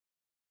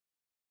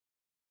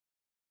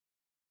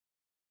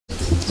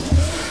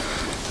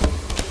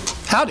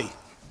Howdy.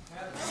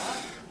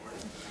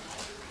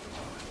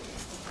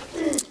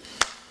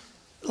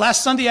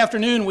 Last Sunday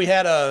afternoon we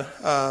had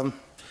a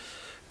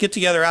get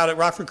together out at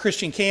Rockford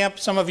Christian Camp.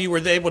 Some of you were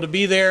able to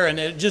be there, and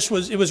it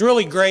was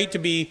really great to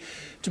be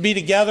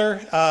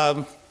together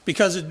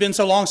because it's been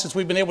so long since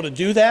we've been able to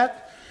do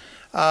that,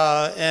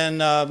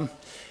 it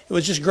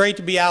was just great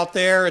to be out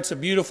there. It's a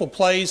beautiful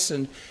place,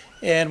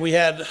 and we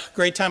had a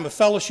great time of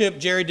fellowship.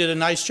 Jerry did a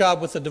nice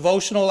job with the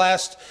devotional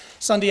last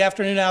Sunday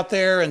afternoon out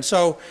there, and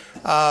so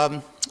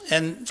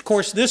and of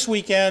course this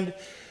weekend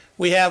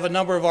we have a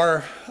number of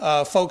our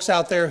folks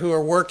out there who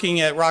are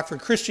working at Rockford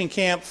Christian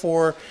Camp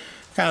for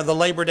kind of the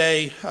Labor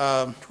Day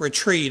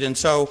retreat, and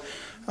so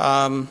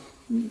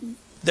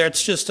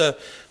that's just a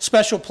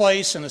special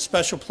place, and a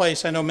special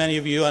place. I know many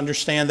of you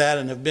understand that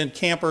and have been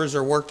campers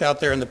or worked out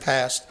there in the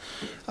past.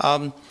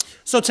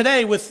 So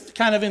today, with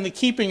kind of in the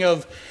keeping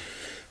of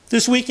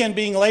this weekend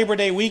being Labor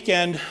Day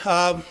weekend,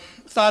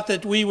 thought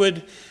that we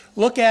would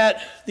look at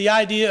the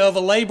idea of a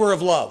labor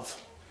of love.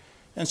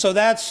 And so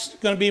that's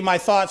going to be my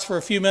thoughts for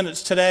a few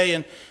minutes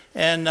today,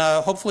 and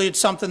hopefully it's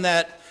something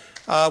that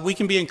we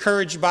can be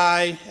encouraged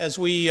by as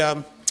we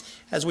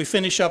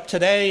finish up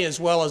today,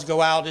 as well as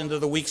go out into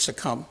the weeks to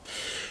come.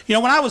 You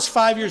know, when I was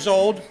 5 years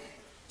old,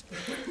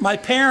 my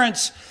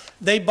parents,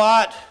 they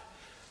bought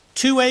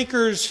 2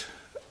 acres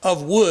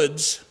of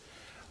woods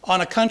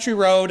on a country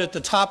road at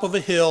the top of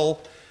a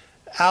hill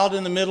out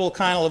in the middle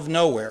kind of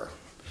nowhere.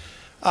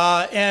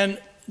 And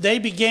they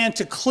began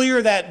to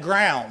clear that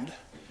ground.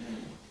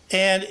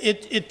 And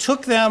it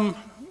took them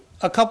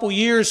a couple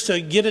years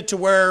to get it to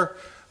where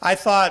I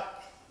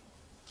thought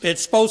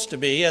it's supposed to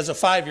be as a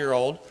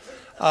 5-year-old.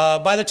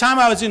 By the time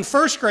I was in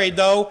first grade,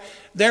 though,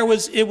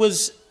 it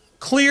was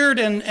cleared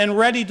and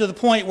ready to the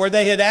point where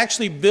they had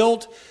actually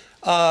built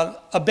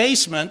a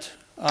basement.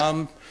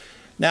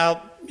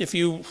 Now, if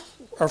you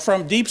are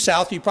from Deep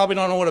South, you probably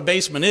don't know what a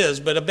basement is,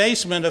 but a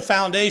basement, a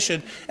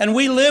foundation, and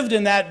we lived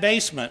in that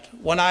basement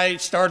when I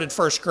started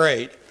first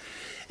grade.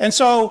 And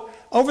so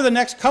over the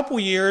next couple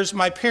years,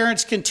 my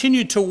parents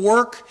continued to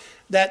work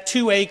that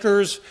 2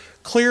 acres,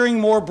 clearing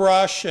more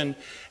brush and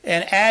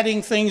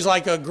adding things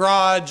like a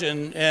garage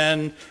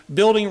and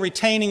building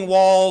retaining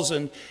walls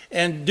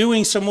and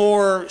doing some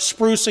more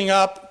sprucing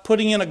up,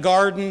 putting in a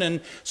garden.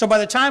 And so by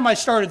the time I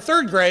started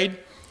 3rd grade,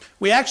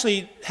 we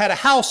actually had a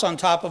house on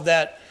top of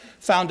that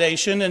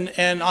foundation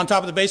and on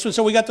top of the basement,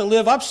 so we got to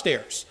live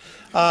upstairs,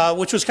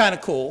 which was kind of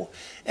cool.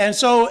 And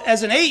so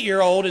as an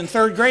 8-year-old in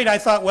 3rd grade, I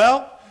thought,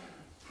 well,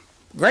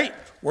 great,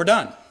 we're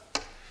done.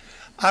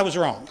 I was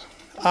wrong.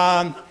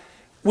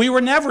 We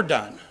were never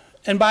done.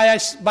 And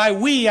by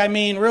we, I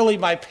mean really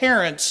my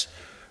parents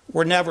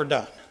were never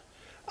done.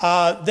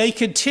 They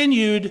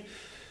continued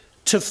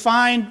to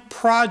find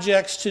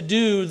projects to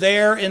do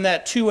there in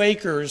that 2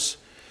 acres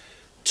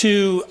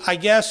to, I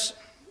guess,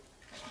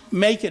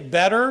 make it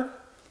better,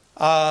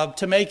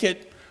 to make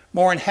it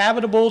more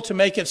inhabitable, to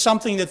make it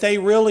something that they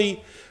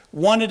really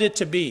wanted it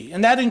to be.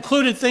 And that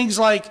included things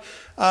like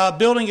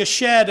building a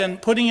shed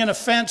and putting in a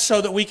fence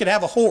so that we could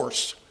have a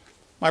horse,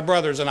 my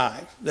brothers and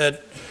I.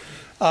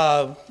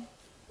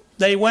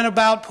 They went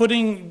about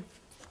kind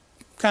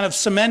of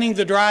cementing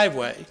the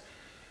driveway,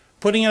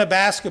 putting in a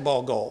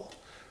basketball goal,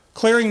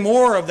 clearing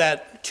more of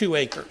that 2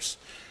 acres.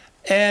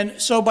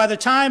 And so by the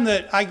time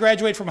that I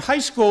graduated from high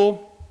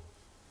school,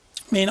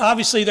 I mean,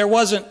 obviously there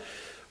wasn't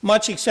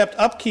much except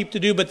upkeep to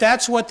do, but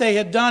that's what they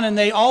had done, and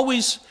they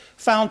always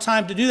found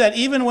time to do that.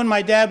 Even when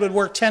my dad would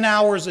work 10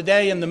 hours a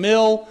day in the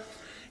mill,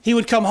 he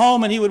would come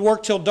home and he would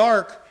work till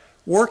dark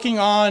working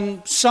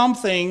on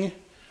something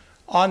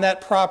on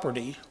that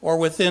property or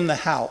within the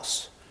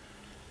house.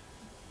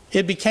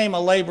 It became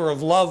a labor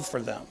of love for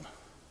them.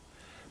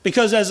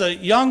 Because as a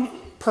young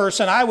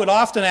person, I would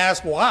often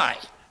ask, why?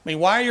 I mean,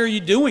 why are you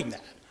doing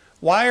that?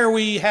 Why are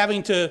we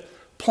having to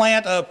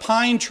plant a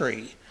pine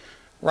tree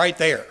right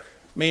there?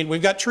 I mean,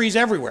 we've got trees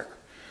everywhere.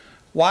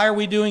 Why are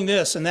we doing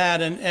this and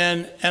that?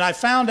 And I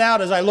found out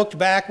as I looked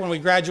back when I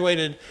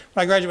graduated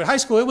high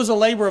school, it was a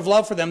labor of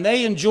love for them.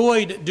 They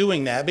enjoyed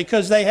doing that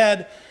because they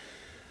had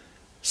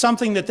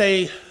something that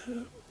they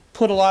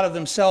put a lot of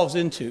themselves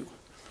into.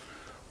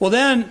 Well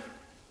then,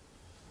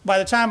 by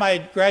the time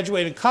I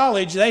graduated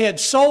college, they had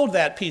sold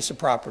that piece of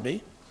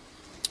property,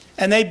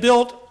 and they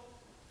built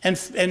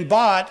and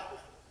bought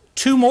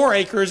 2 more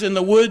acres in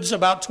the woods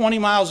about 20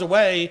 miles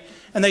away,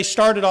 and they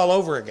started all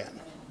over again.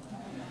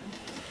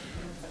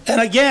 And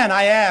again,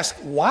 I ask,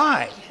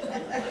 why?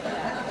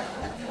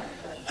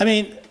 I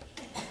mean,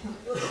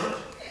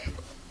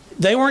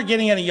 they weren't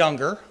getting any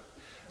younger,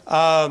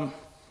 but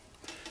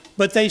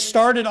they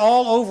started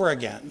all over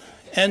again.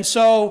 And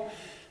so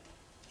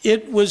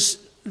it was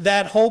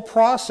that whole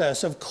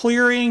process of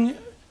clearing.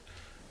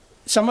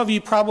 Some of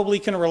you probably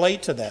can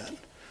relate to that,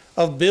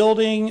 of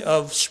building,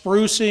 of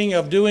sprucing,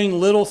 of doing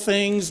little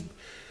things.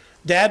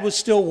 Dad was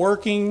still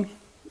working,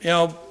 you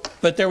know,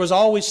 but there was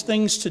always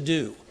things to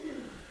do.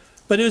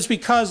 But it was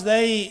because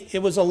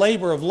it was a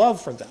labor of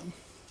love for them.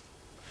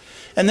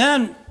 And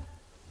then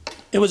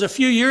it was a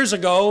few years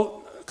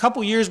ago, a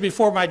couple years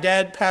before my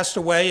dad passed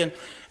away, and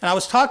And I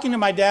was talking to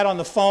my dad on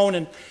the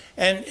phone,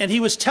 and he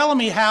was telling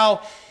me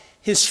how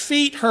his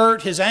feet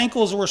hurt, his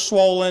ankles were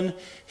swollen,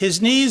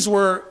 his knees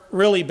were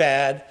really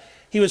bad.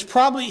 He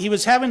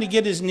was having to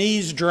get his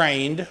knees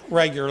drained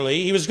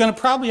regularly. He was going to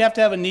probably have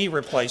to have a knee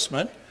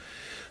replacement.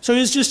 So he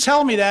was just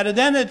telling me that, and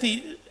then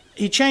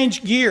he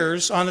changed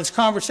gears on this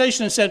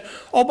conversation and said,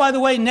 oh, by the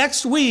way,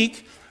 next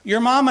week, your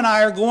mom and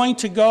I are going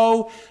to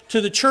go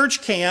to the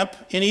church camp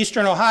in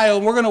Eastern Ohio,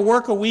 and we're going to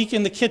work a week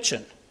in the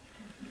kitchen.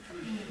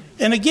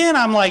 And again,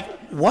 I'm like,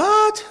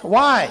 what?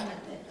 Why?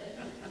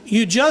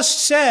 You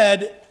just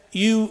said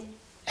you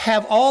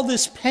have all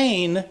this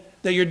pain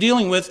that you're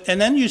dealing with, and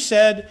then you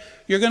said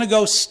you're going to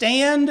go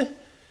stand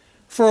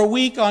for a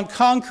week on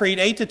concrete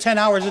 8 to 10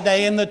 hours a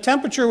day, and the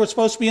temperature was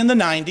supposed to be in the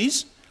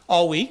 90s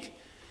all week.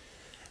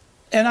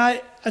 And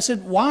I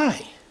said,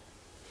 why?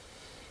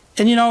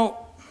 And you know,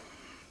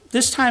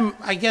 this time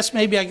I guess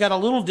maybe I got a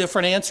little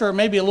different answer, or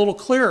maybe a little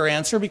clearer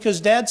answer, because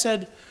Dad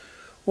said,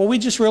 well, we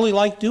just really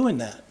like doing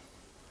that.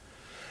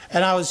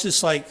 And I was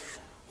just like,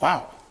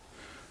 wow.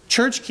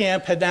 Church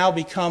camp had now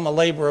become a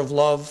labor of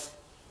love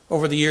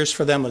over the years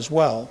for them as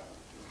well.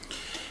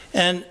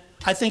 And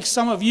I think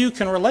some of you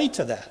can relate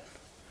to that.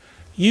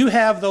 You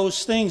have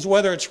those things,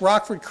 whether it's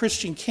Rockford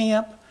Christian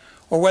Camp,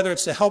 or whether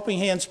it's the Helping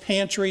Hands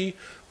Pantry,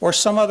 or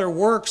some other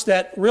works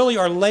that really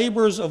are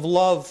labors of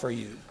love for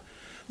you.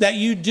 That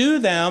you do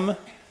them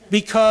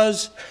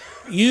because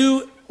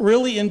you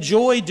really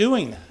enjoy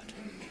doing that.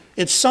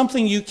 It's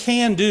something you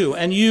can do,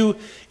 and you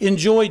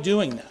enjoy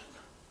doing that.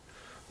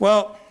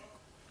 Well,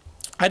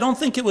 I don't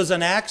think it was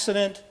an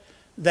accident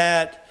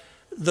that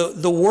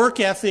the work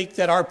ethic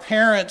that our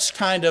parents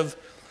kind of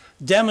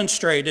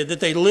demonstrated, that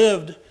they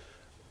lived,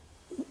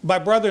 my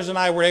brothers and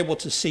I were able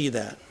to see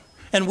that.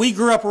 And we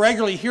grew up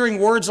regularly hearing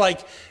words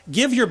like,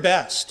 give your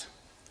best,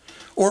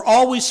 or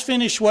always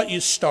finish what you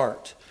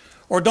start,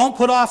 or don't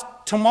put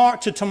off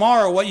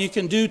tomorrow what you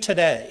can do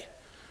today,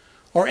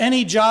 or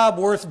any job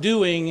worth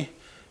doing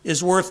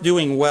is worth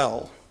doing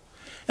well.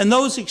 And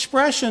those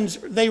expressions,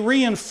 they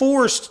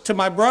reinforced to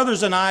my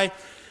brothers and I,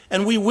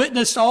 and we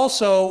witnessed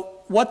also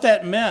what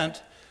that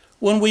meant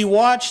when we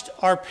watched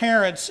our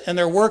parents and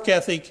their work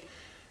ethic,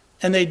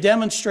 and they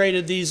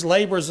demonstrated these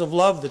labors of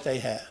love that they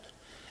had.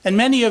 And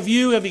many of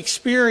you have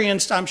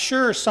experienced, I'm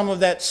sure, some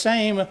of that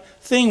same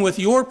thing with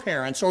your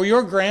parents or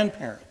your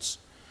grandparents.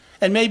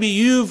 And maybe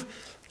you've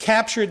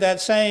captured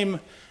that same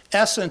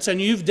essence and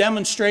you've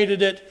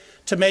demonstrated it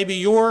to maybe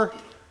your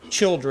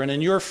children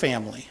and your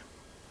family.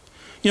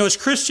 You know, as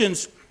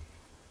Christians,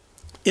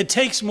 it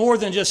takes more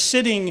than just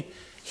sitting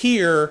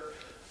here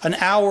an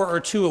hour or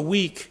two a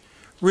week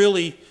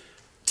really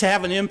to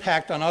have an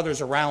impact on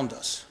others around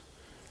us.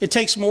 It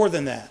takes more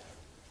than that.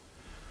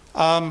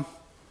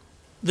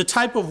 The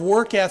type of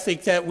work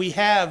ethic that we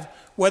have,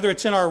 whether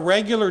it's in our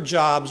regular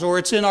jobs or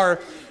it's in our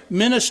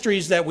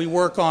ministries that we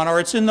work on or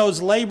it's in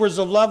those labors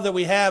of love that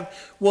we have,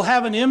 will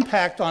have an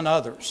impact on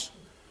others.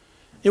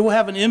 It will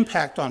have an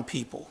impact on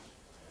people.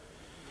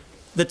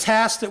 The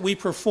tasks that we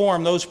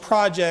perform, those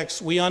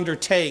projects we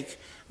undertake,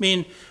 I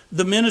mean,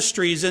 the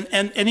ministries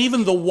and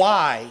even the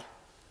why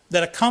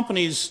that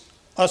accompanies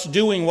us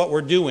doing what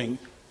we're doing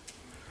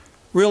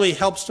really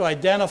helps to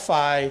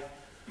identify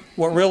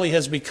what really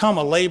has become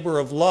a labor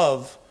of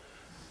love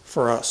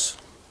for us.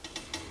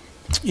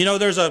 You know,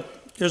 there's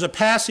a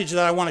passage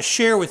that I want to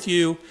share with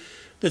you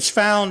that's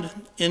found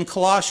in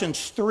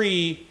Colossians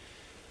 3,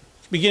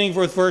 beginning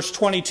with verse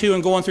 22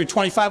 and going through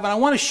 25, and I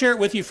want to share it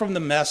with you from the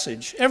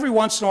Message. Every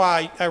once in a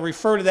while I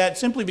refer to that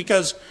simply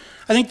because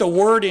I think the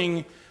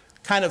wording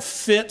kind of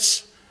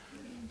fits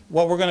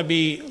what we're going to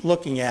be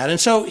looking at. And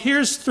so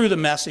here's through the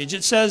Message.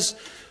 It says,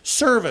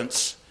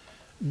 servants,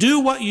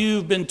 do what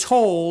you've been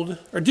told,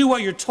 or do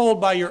what you're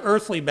told by your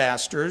earthly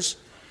masters,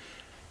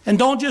 and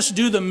don't just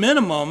do the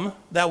minimum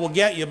that will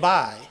get you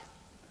by.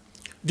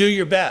 Do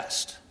your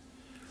best.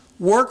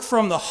 Work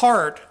from the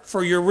heart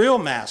for your real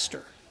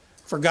master,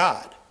 for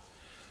God,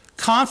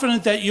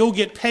 confident that you'll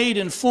get paid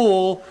in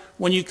full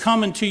when you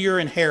come into your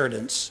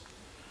inheritance.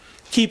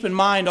 Keep in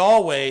mind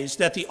always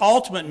that the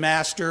ultimate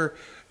master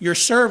you're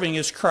serving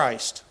is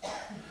Christ.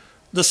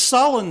 The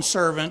sullen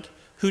servant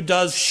who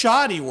does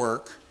shoddy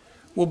work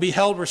will be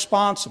held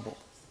responsible.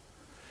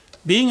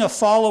 Being a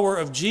follower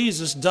of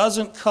Jesus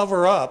doesn't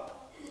cover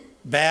up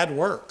bad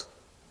work.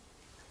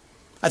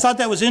 I thought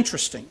that was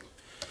interesting.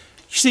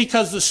 You see,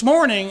 because this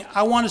morning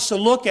I want us to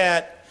look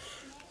at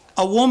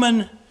a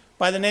woman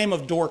by the name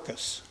of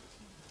Dorcas.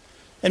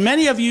 And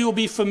many of you will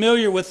be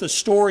familiar with the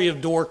story of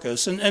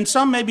Dorcas, and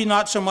some maybe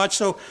not so much.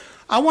 So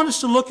I want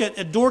us to look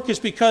at Dorcas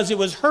because it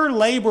was her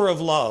labor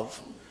of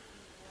love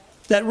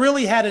that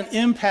really had an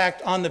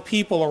impact on the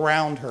people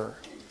around her.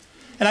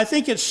 And I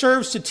think it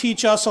serves to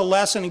teach us a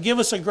lesson and give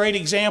us a great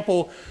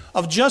example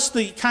of just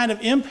the kind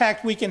of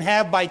impact we can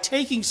have by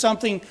taking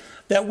something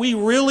that we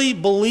really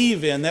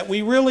believe in, that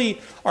we really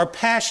are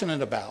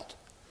passionate about,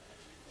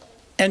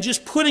 and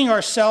just putting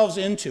ourselves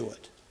into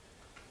it.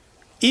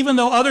 Even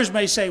though others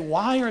may say,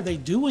 why are they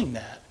doing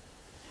that?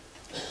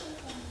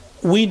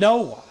 We know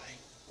why.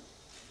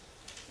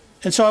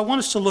 And so I want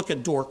us to look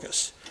at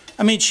Dorcas.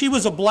 I mean, she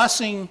was a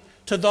blessing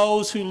to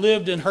those who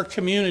lived in her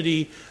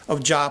community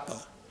of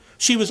Joppa.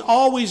 She was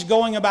always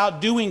going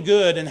about doing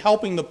good and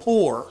helping the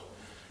poor,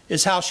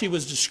 is how she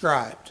was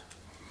described.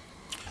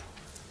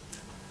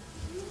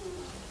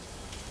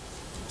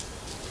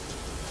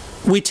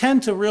 We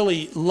tend to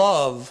really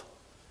love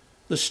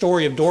the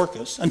story of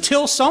Dorcas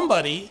until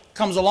somebody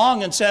comes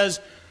along and says,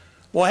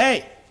 well,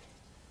 hey,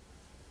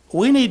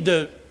 we need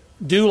to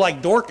do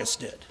like Dorcas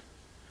did.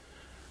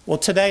 Well,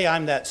 today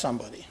I'm that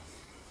somebody.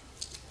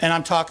 And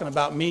I'm talking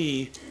about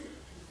me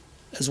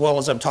as well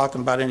as I'm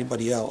talking about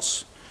anybody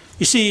else.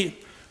 You see,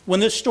 when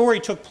this story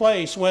took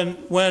place,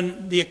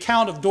 when the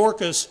account of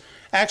Dorcas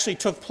actually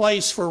took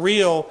place for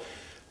real,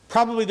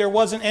 probably there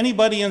wasn't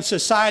anybody in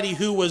society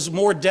who was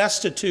more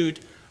destitute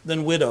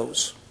than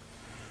widows.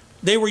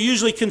 They were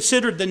usually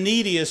considered the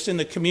neediest in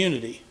the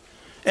community.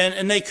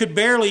 And they could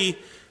barely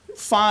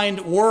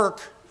find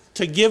work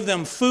to give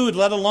them food,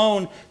 let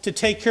alone to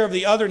take care of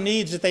the other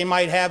needs that they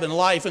might have in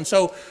life. And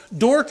so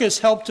Dorcas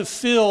helped to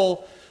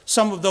fill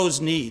some of those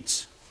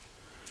needs.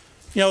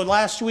 You know,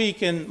 last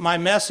week in my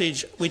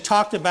message, I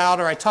talked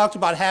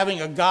about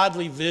having a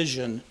godly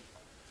vision.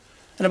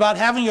 And about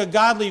having a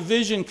godly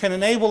vision can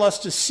enable us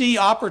to see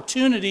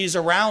opportunities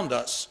around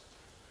us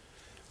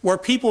where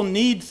people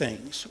need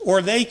things,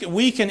 or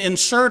we can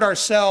insert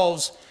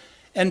ourselves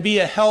and be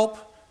a help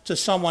to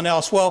someone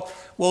else.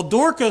 Well,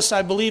 Dorcas,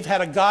 I believe,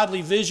 had a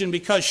godly vision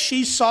because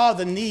she saw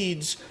the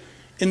needs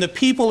in the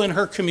people in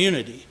her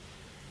community.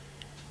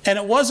 And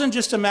it wasn't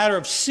just a matter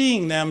of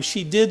seeing them,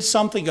 she did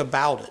something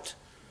about it.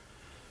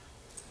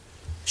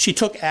 She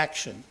took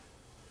action.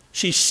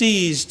 She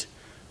seized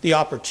the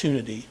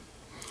opportunity.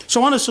 So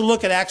I want us to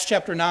look at Acts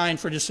chapter 9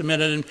 for just a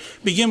minute and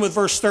begin with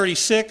verse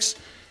 36.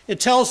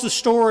 It tells the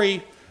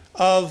story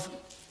of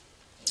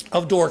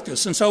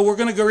Dorcas. And so we're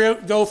going to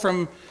go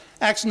from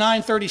Acts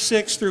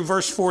 9:36 through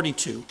verse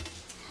 42.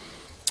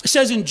 It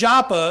says, in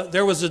Joppa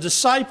there was a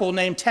disciple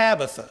named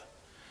Tabitha.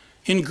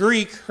 In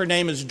Greek, her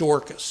name is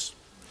Dorcas.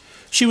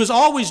 She was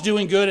always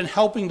doing good and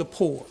helping the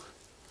poor.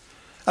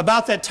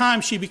 About that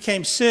time she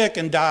became sick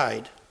and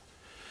died.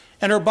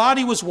 And her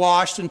body was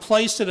washed and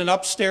placed in an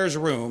upstairs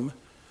room.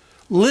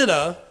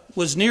 Lydda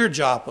was near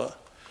Joppa.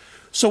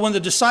 So when the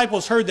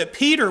disciples heard that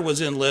Peter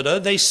was in Lydda,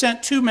 they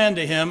sent 2 men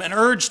to him and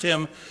urged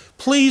him,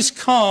 please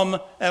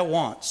come at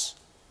once.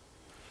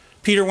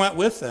 Peter went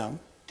with them.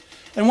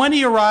 And when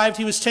he arrived,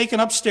 he was taken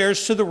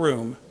upstairs to the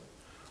room.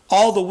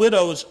 All the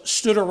widows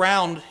stood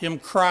around him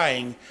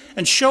crying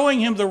and showing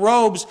him the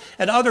robes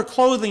and other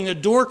clothing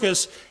that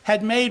Dorcas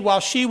had made while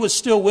she was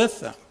still with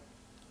them.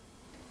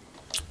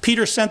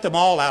 Peter sent them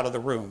all out of the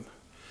room.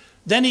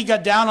 Then he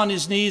got down on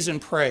his knees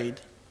and prayed.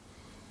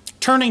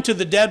 Turning to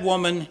the dead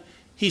woman,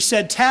 he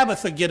said,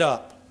 Tabitha, get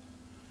up.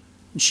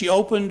 And she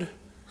opened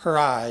her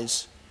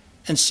eyes,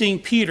 and seeing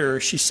Peter,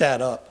 she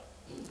sat up.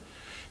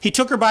 He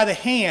took her by the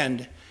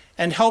hand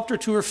and helped her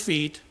to her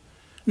feet.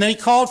 And then he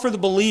called for the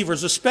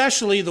believers,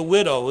 especially the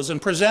widows,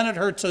 and presented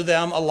her to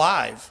them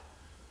alive.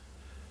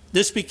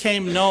 This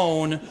became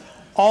known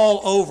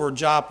all over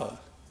Joppa,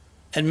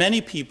 and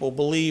many people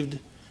believed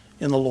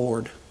in the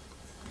Lord.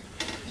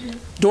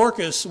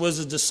 Dorcas was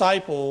a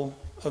disciple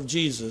of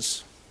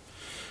Jesus.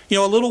 You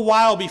know, a little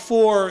while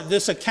before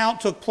this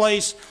account took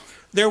place,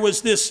 there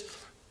was this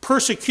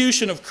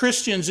persecution of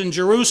Christians in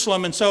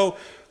Jerusalem, and so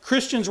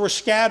Christians were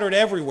scattered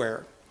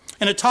everywhere.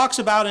 And it talks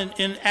about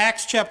in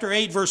Acts chapter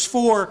 8, verse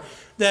 4,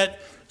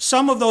 that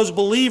some of those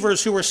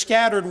believers who were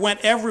scattered went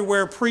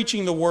everywhere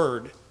preaching the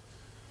word.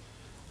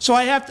 So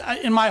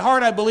in my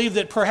heart, I believe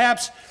that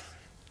perhaps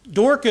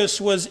Dorcas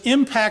was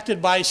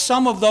impacted by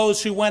some of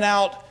those who went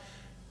out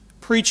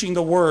preaching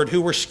the word, who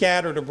were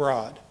scattered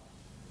abroad.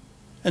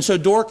 And so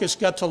Dorcas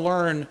got to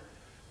learn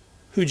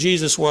who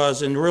Jesus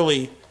was and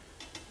really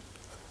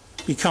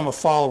become a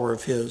follower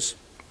of his.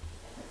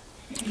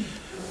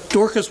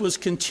 Dorcas was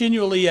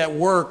continually at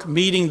work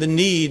meeting the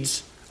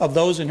needs of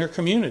those in her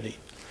community,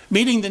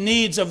 meeting the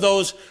needs of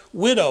those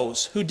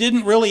widows who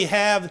didn't really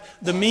have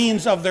the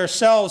means of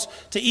themselves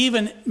to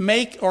even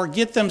make or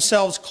get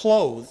themselves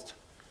clothed.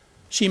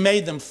 She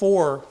made them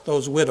for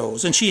those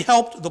widows, and she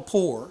helped the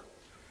poor.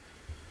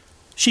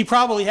 She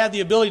probably had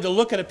the ability to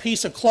look at a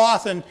piece of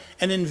cloth and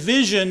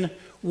envision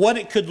what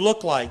it could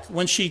look like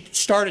when she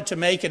started to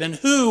make it and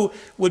who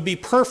would be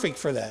perfect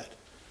for that.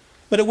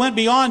 But it went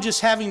beyond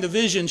just having the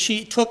vision.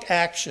 She took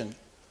action.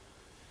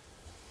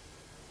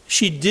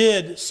 She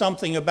did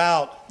something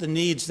about the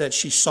needs that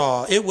she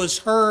saw. It was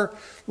her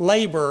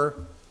labor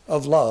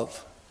of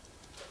love.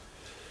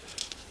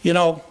 You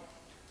know,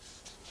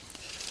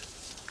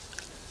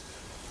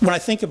 when I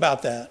think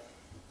about that,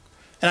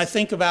 and I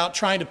think about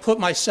trying to put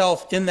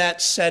myself in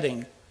that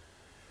setting,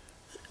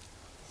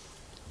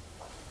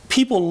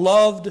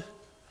 people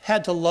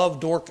had to love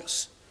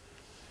Dorcas.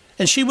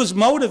 And she was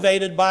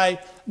motivated by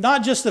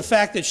not just the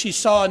fact that she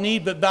saw a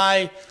need, but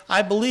by,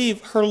 I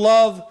believe, her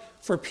love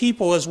for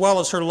people as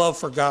well as her love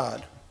for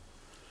God.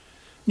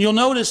 You'll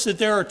notice that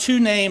there are 2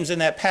 names in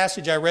that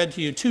passage I read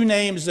to you, 2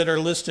 names that are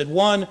listed.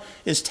 One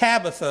is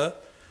Tabitha,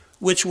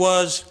 which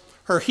was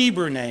her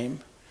Hebrew name,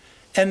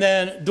 and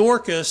then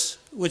Dorcas,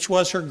 which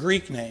was her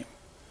Greek name.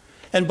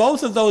 And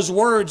both of those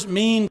words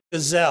mean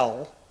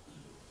gazelle.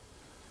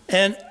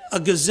 And a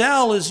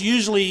gazelle has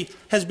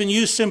been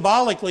used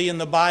symbolically in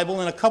the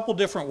Bible in a couple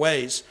different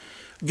ways.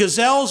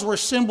 Gazelles were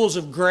symbols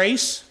of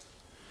grace,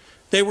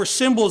 they were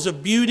symbols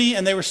of beauty,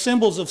 and they were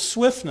symbols of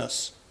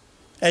swiftness,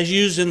 as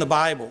used in the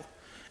Bible.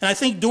 And I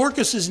think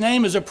Dorcas's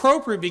name is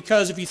appropriate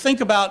because if you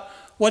think about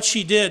what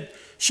she did,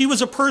 she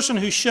was a person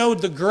who showed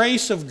the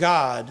grace of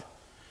God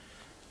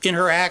in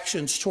her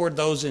actions toward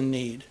those in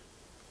need.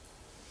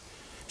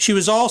 She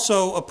was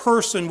also a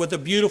person with a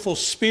beautiful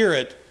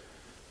spirit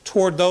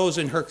toward those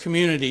in her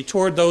community,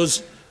 toward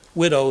those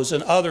widows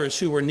and others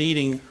who were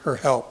needing her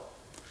help.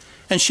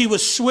 And she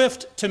was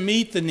swift to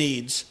meet the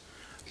needs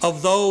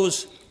of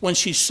those when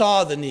she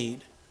saw the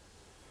need,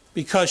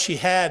 because she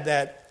had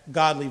that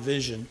godly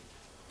vision.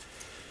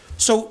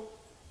 So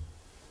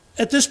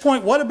at this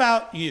point, what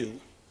about you?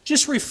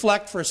 Just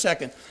reflect for a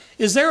second.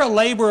 Is there a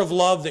labor of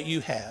love that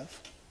you have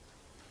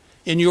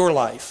in your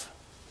life?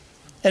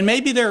 And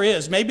maybe there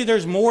is. Maybe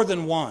there's more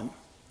than one.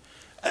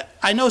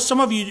 I know some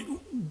of you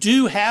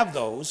do have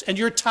those, and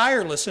you're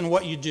tireless in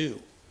what you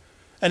do.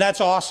 And that's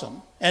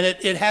awesome. And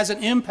it has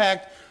an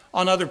impact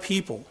on other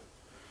people.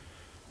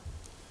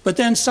 But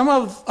then some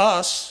of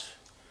us,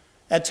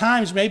 at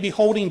times, may be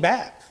holding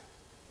back.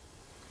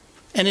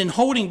 And in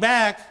holding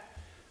back,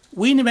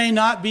 we may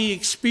not be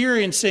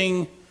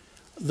experiencing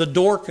the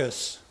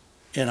Dorcas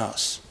in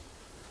us.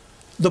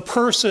 The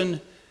person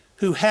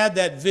who had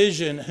that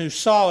vision, who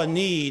saw a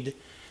need,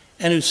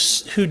 and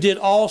who did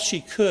all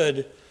she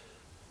could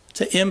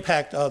to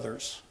impact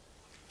others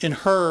in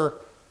her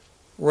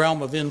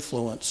realm of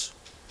influence.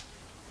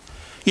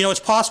 You know, it's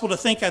possible to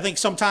think, I think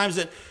sometimes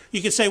that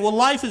you could say, well,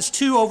 life is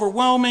too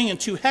overwhelming and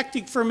too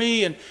hectic for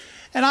me, and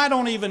I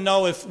don't even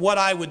know if what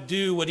I would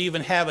do would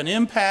even have an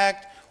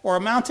impact or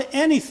amount to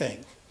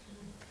anything.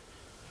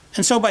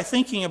 And so by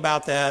thinking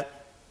about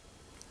that,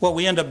 what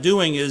we end up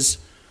doing is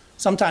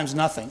sometimes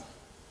nothing.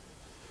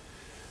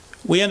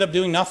 We end up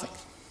doing nothing.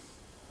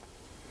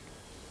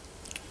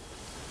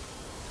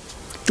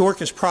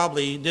 Dorcas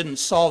probably didn't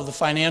solve the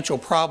financial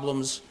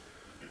problems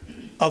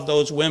of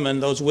those women,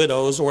 those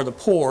widows, or the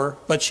poor,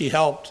 but she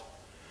helped.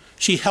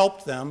 She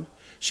helped them.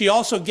 She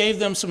also gave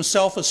them some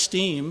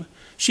self-esteem.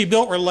 She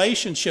built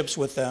relationships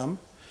with them.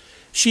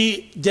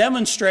 She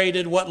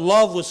demonstrated what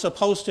love was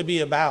supposed to be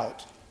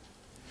about.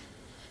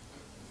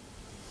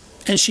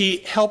 And she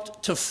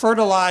helped to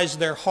fertilize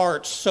their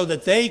hearts so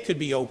that they could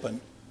be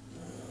open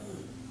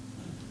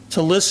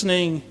to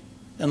listening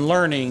and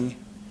learning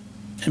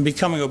and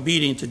becoming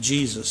obedient to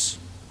Jesus.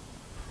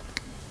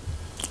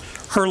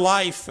 Her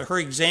life, her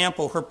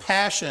example, her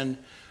passion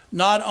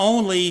not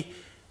only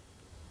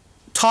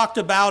talked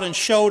about and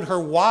showed her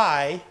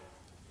why,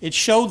 it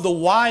showed the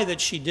why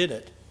that she did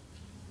it.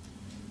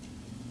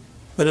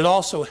 But it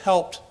also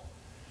helped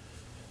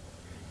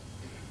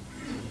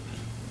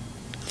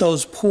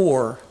those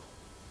poor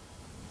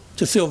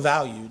to feel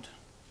valued,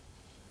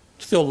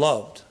 to feel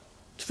loved,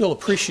 to feel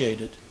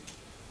appreciated,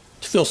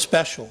 to feel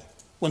special,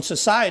 when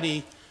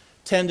society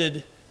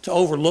tended to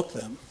overlook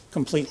them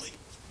completely.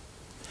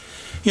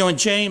 You know, in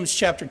James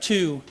chapter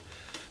 2,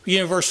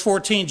 beginning of verse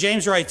 14,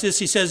 James writes this,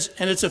 he says,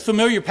 and it's a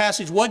familiar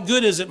passage, what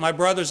good is it, my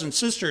brothers and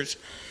sisters,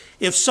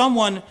 if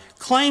someone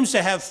claims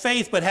to have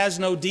faith but has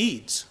no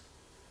deeds?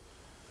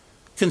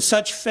 Can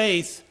such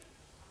faith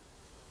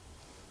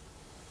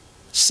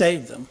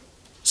save them?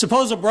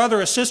 Suppose a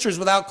brother or sister is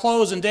without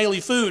clothes and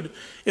daily food.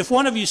 If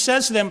one of you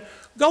says to them,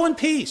 go in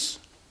peace,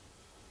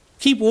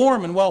 keep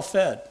warm and well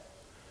fed,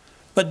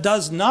 but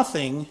does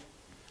nothing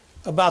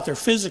about their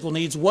physical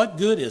needs, what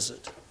good is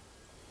it?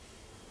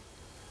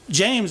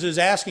 James is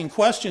asking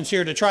questions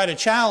here to try to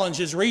challenge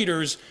his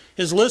readers,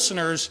 his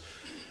listeners,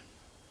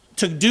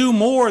 to do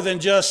more than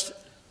just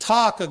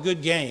talk a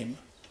good game.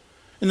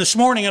 And this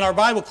morning in our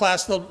Bible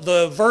class,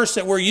 the verse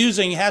that we're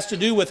using has to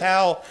do with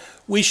how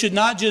we should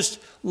not just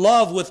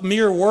love with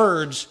mere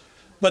words,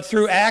 but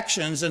through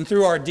actions and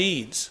through our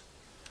deeds,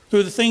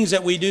 through the things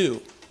that we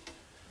do.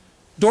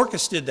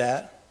 Dorcas did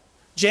that.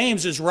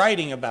 James is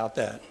writing about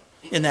that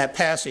in that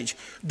passage.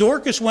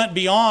 Dorcas went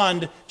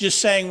beyond just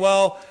saying,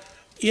 well,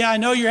 yeah, I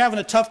know you're having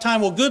a tough time.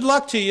 Well, good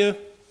luck to you.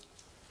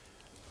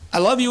 I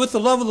love you with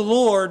the love of the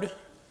Lord,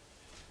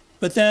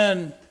 but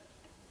then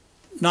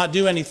not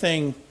do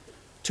anything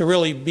to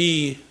really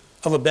be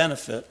of a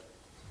benefit.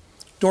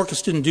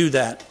 Dorcas didn't do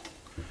that.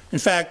 In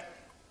fact,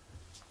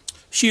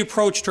 she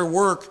approached her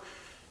work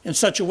in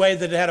such a way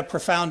that it had a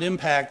profound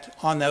impact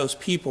on those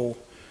people.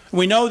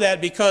 We know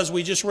that because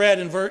we just read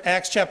in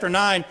Acts chapter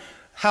 9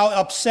 how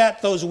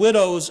upset those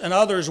widows and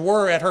others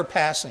were at her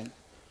passing.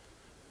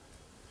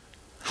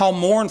 How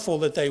mournful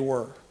that they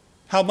were.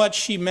 How much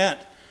she meant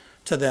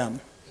to them.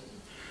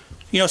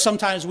 You know,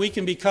 sometimes we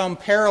can become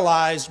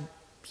paralyzed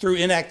through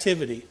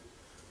inactivity.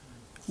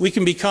 We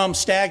can become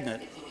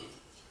stagnant,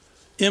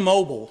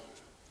 immobile.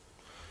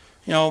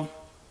 You know,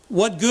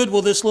 what good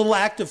will this little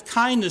act of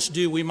kindness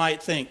do, we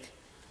might think.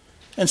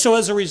 And so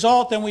as a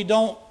result, then we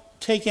don't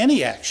take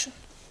any action.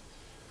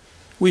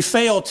 We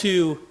fail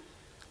to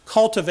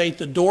cultivate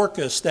the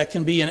Dorcas that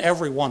can be in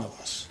every one of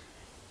us.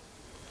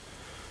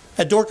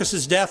 At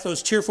Dorcas's death,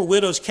 those tearful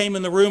widows came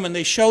in the room and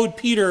they showed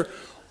Peter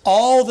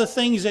all the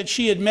things that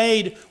she had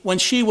made when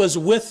she was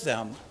with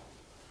them.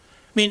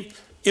 I mean,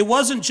 it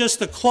wasn't just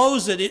the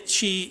clothes that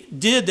she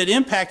did that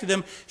impacted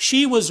them.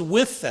 She was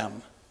with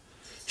them.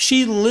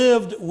 She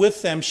lived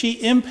with them. She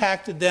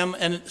impacted them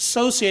and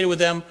associated with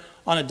them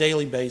on a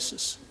daily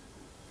basis.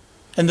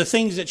 And the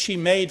things that she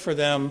made for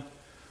them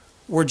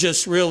were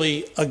just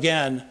really,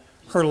 again,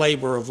 her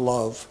labor of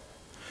love.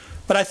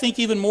 But I think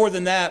even more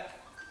than that,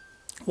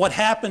 what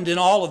happened in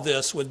all of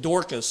this with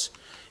Dorcas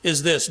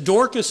is this.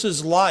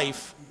 Dorcas's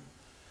life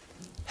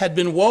had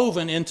been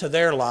woven into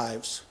their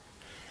lives.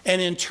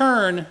 And in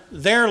turn,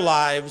 their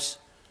lives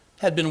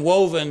had been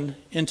woven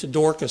into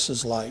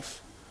Dorcas's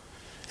life.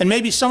 And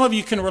maybe some of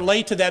you can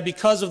relate to that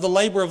because of the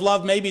labor of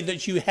love maybe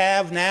that you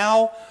have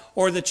now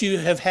or that you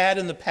have had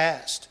in the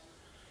past.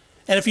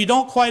 And if you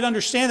don't quite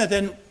understand that,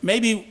 then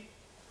maybe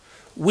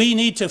we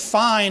need to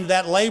find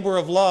that labor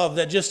of love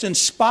that just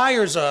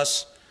inspires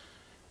us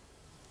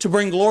to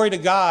bring glory to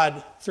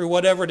God through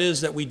whatever it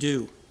is that we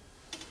do.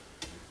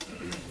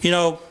 You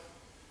know,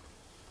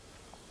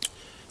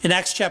 in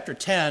Acts chapter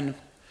 10,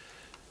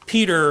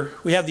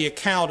 we have the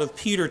account of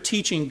Peter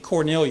teaching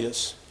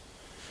Cornelius.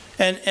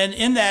 And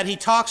in that, he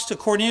talks to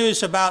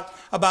Cornelius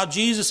about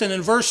Jesus. And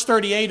in verse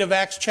 38 of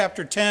Acts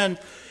chapter 10,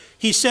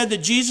 he said that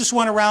Jesus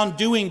went around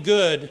doing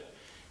good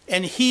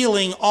and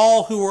healing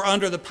all who were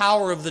under the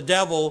power of the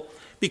devil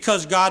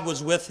because God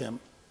was with him.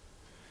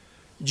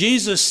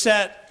 Jesus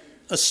set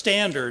a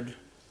standard,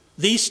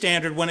 the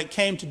standard, when it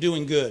came to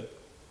doing good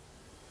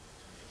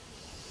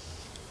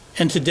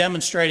and to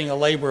demonstrating a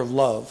labor of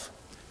love.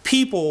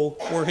 People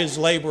were his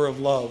labor of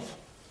love.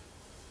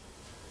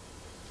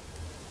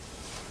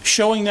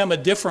 Showing them a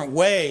different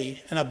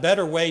way and a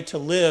better way to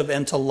live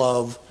and to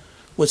love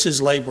was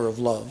his labor of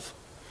love.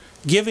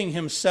 Giving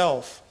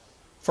himself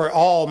for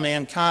all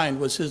mankind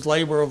was his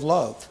labor of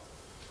love.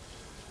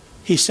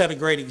 He set a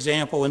great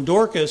example. And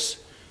Dorcas,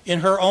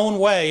 in her own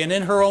way and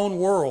in her own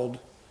world,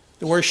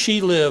 where she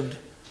lived,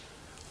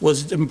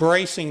 was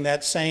embracing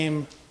that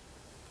same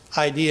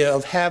idea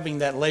of having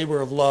that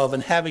labor of love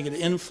and having it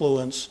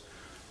influence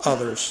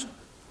others.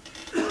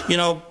 You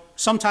know,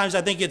 sometimes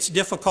I think it's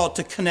difficult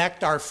to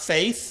connect our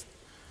faith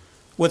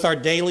with our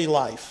daily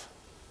life.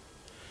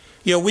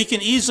 You know, we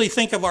can easily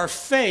think of our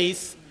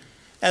faith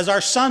as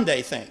our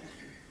Sunday thing.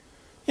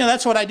 You know,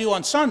 that's what I do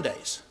on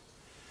Sundays.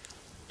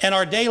 And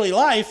our daily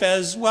life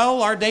as,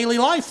 well, our daily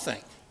life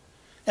thing.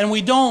 And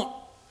we don't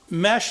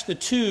mesh the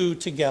two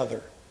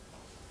together.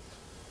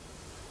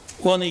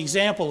 Well, in the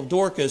example of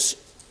Dorcas,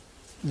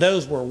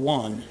 those were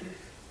one.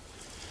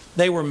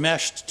 They were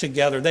meshed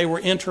together. They were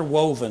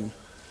interwoven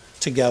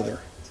together.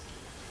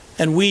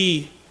 And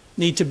we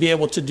need to be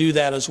able to do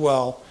that as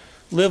well.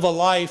 Live a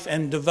life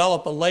and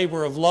develop a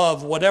labor of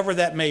love, whatever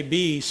that may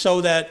be,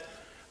 so that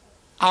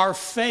our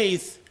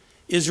faith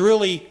is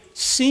really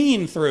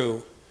seen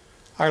through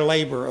our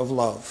labor of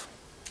love.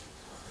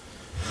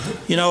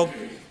 You know,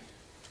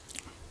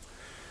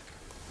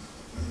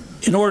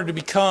 in order to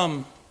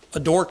become a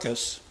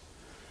Dorcas,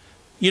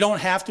 you don't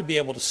have to be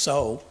able to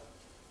sew,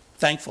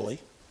 thankfully.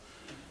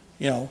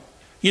 You know,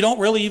 you don't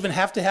really even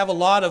have to have a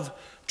lot of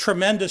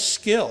tremendous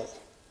skill.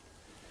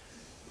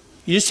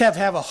 You just have to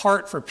have a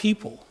heart for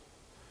people.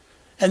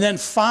 And then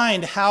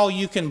find how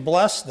you can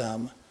bless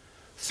them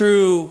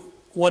through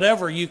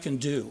whatever you can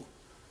do.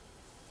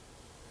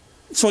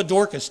 That's what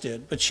Dorcas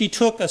did. But she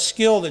took a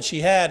skill that she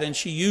had and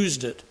she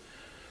used it.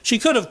 She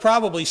could have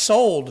probably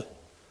sold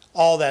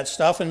all that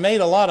stuff and made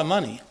a lot of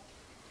money.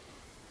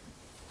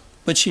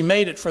 But she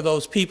made it for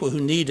those people who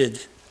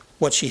needed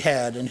what she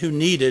had and who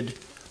needed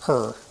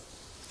her.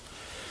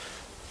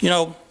 You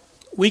know,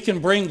 we can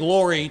bring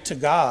glory to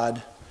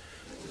God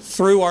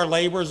through our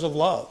labors of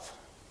love.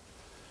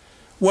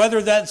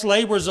 Whether that's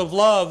labors of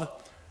love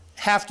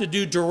have to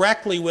do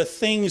directly with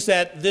things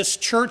that this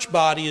church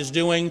body is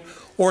doing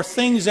or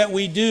things that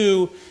we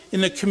do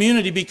in the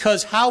community,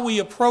 because how we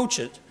approach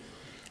it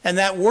and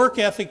that work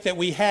ethic that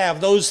we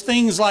have, those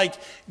things like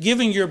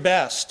giving your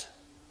best.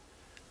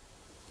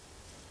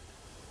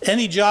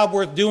 Any job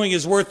worth doing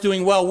is worth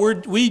doing well.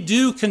 We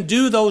can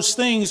do those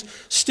things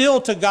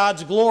still to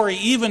God's glory,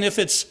 even if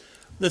it's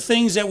the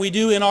things that we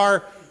do in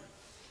our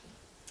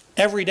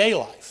everyday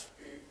life.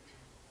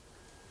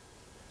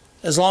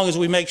 As long as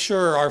we make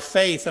sure our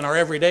faith and our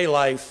everyday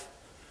life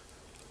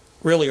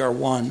really are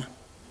one.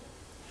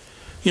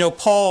 You know,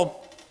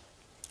 Paul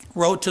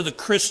wrote to the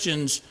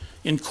Christians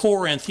in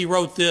Corinth, he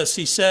wrote this,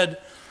 he said,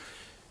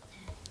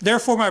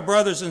 "Therefore, my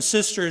brothers and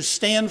sisters,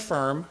 stand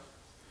firm.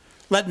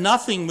 Let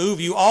nothing move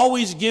you.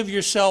 Always give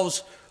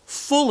yourselves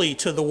fully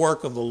to the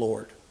work of the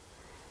Lord,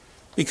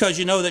 because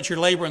you know that your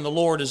labor in the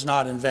Lord is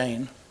not in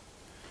vain."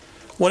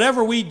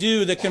 Whatever we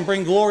do that can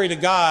bring glory to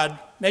God,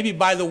 maybe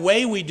by the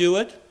way we do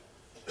it,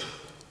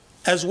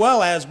 as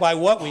well as by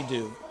what we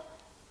do,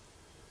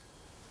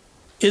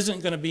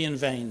 isn't going to be in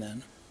vain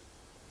then.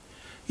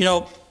 You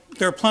know,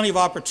 there are plenty of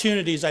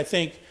opportunities, I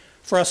think,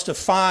 for us to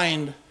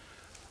find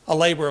a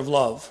labor of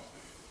love.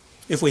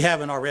 if we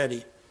haven't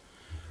already.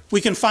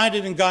 We can find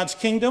it in God's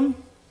kingdom.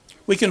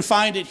 We can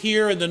find it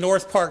here in the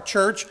North Park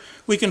Church.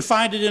 We can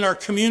find it in our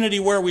community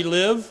where we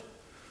live,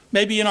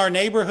 maybe in our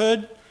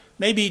neighborhood,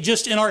 maybe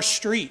just in our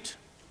street.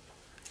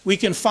 We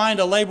can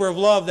find a labor of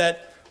love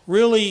that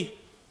really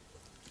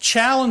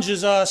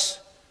challenges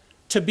us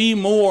to be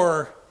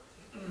more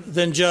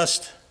than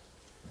just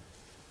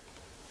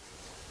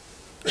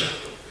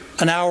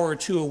an hour or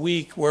two a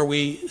week where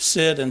we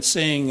sit and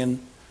sing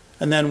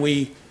and then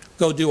we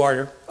go do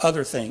our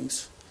other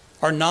things,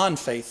 our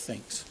non-faith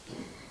things.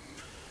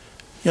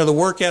 You know, the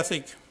work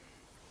ethic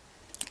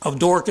of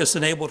Dorcas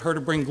enabled her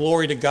to bring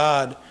glory to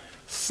God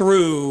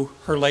through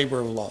her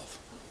labor of love.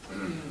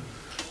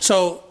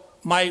 So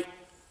my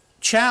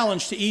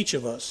challenge to each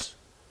of us,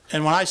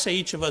 and when I say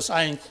each of us,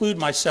 I include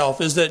myself,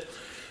 is that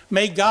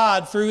may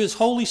God, through His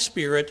Holy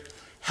Spirit,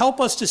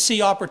 help us to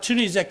see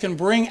opportunities that can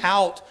bring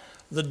out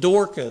the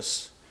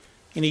Dorcas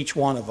in each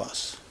one of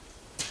us.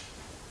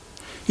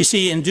 You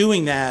see, in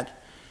doing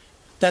that,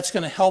 that's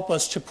going to help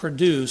us to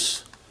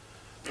produce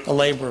a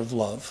labor of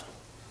love.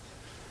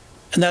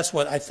 And that's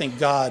what I think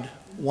God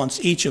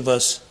wants each of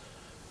us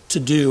to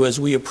do as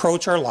we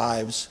approach our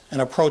lives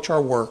and approach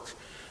our work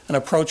and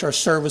approach our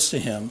service to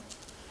Him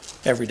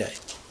every day.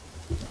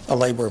 A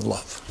labor of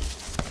love.